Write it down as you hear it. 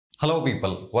Hello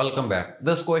people, welcome back.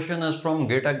 This question is from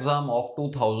GATE exam of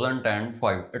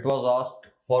 2005. It was asked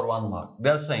for 1 mark. They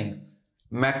are saying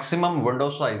maximum window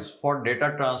size for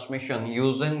data transmission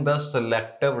using the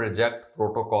selective reject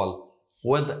protocol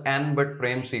with n-bit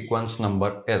frame sequence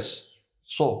number is.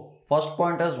 So first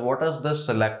point is, what is this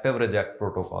selective reject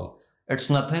protocol? It's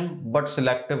nothing but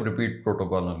selective repeat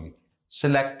protocol only.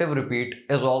 Selective repeat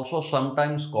is also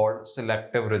sometimes called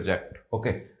selective reject.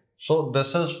 Okay. So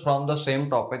this is from the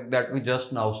same topic that we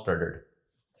just now studied.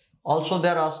 Also they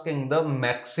are asking the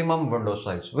maximum window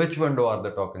size. Which window are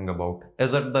they talking about?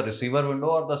 Is it the receiver window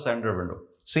or the sender window?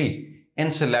 See,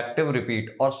 in selective repeat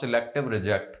or selective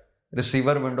reject,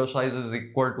 receiver window size is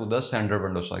equal to the sender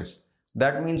window size.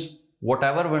 That means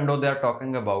whatever window they are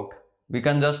talking about, we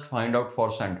can just find out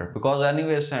for sender, because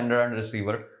anyway sender and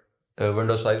receiver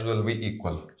window size will be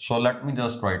equal. So let me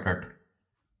just write it.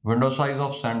 Window size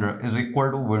of sender is equal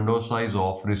to window size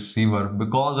of receiver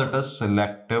because it is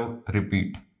selective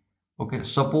repeat. Okay,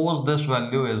 suppose this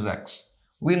value is x.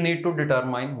 We need to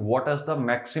determine what is the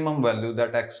maximum value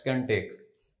that x can take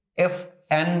if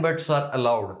n bits are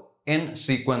allowed in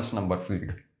sequence number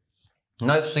field.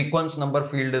 Now if sequence number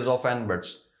field is of n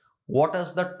bits, what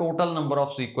is the total number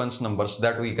of sequence numbers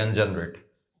that we can generate?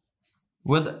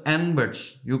 With n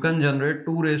bits, you can generate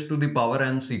 2 raised to the power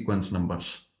n sequence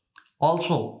numbers.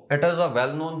 Also, it is a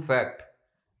well-known fact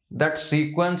that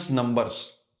sequence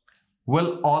numbers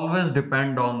will always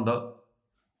depend on the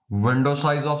window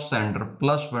size of sender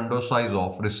plus window size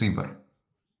of receiver.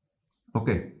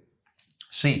 Okay.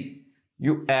 See,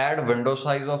 you add window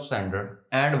size of sender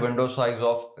and window size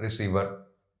of receiver.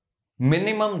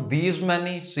 Minimum these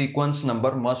many sequence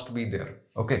number must be there.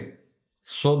 Okay.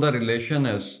 So the relation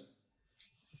is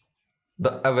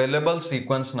the available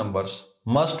sequence numbers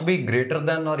must be greater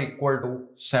than or equal to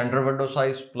sender window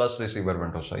size plus receiver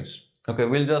window size. Okay,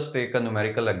 we'll just take a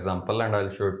numerical example and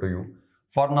I'll show it to you.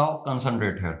 For now,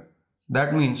 concentrate here.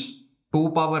 That means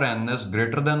 2 power n is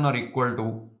greater than or equal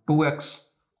to 2x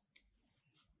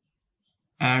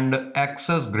and x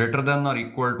is greater than or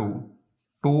equal to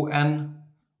 2n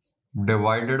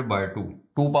divided by 2.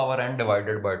 2 power n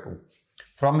divided by 2.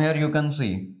 From here you can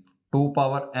see 2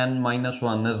 power n minus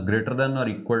 1 is greater than or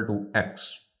equal to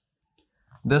x.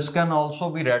 This can also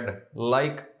be read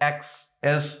like x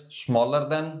is smaller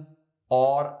than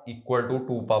or equal to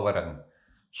 2 power n.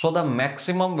 So the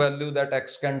maximum value that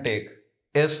x can take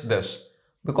is this,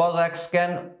 because x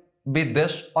can be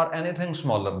this or anything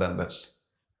smaller than this.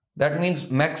 That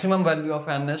means maximum value of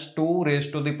n is 2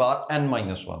 raised to the power n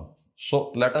minus 1.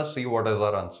 So let us see what is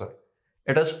our answer.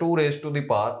 It is 2 raised to the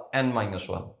power n minus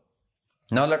 1.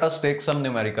 Now let us take some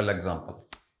numerical example.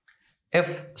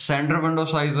 If sender window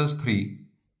size is 3,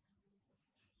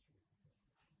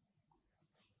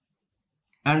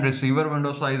 and receiver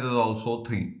window size is also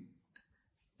 3.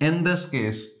 In this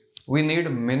case, we need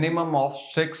minimum of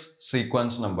 6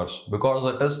 sequence numbers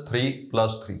because it is 3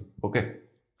 plus 3. Okay.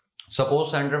 Suppose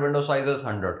sender window size is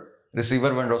 100.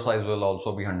 Receiver window size will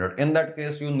also be 100. In that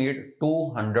case, you need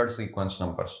 200 sequence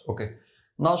numbers. Okay.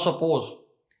 Now suppose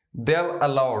they have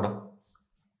allowed,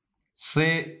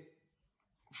 say,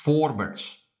 4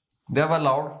 bits. They have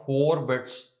allowed 4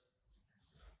 bits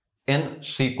in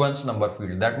sequence number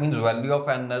field. That means value of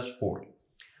n is 4.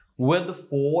 With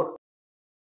 4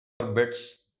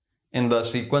 bits in the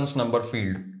sequence number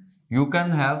field, you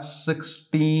can have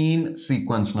 16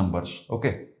 sequence numbers.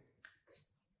 Okay.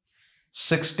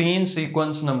 16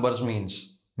 sequence numbers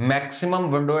means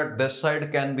maximum window at this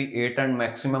side can be 8 and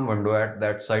maximum window at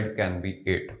that side can be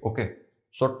 8. Okay.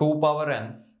 So 2 power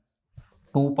n,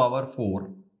 2 power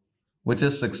 4, which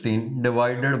is 16,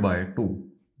 divided by 2,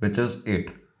 which is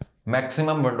 8.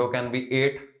 Maximum window can be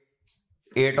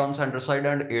 8 on center side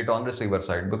and 8 on receiver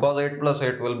side, because 8 plus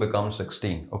 8 will become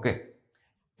 16. Okay.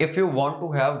 If you want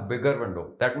to have bigger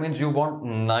window, that means you want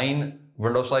 9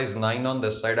 window size, 9 on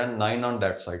this side and 9 on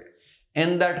that side.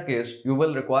 In that case, you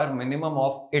will require minimum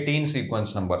of 18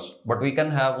 sequence numbers, but we can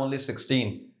have only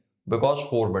 16 because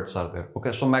 4 bits are there.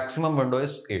 Okay. So maximum window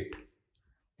is 8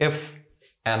 if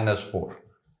n is 4,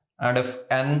 and if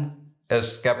n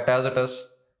is kept as it is,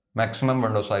 maximum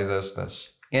window size is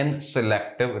this in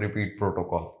selective repeat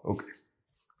protocol. Okay.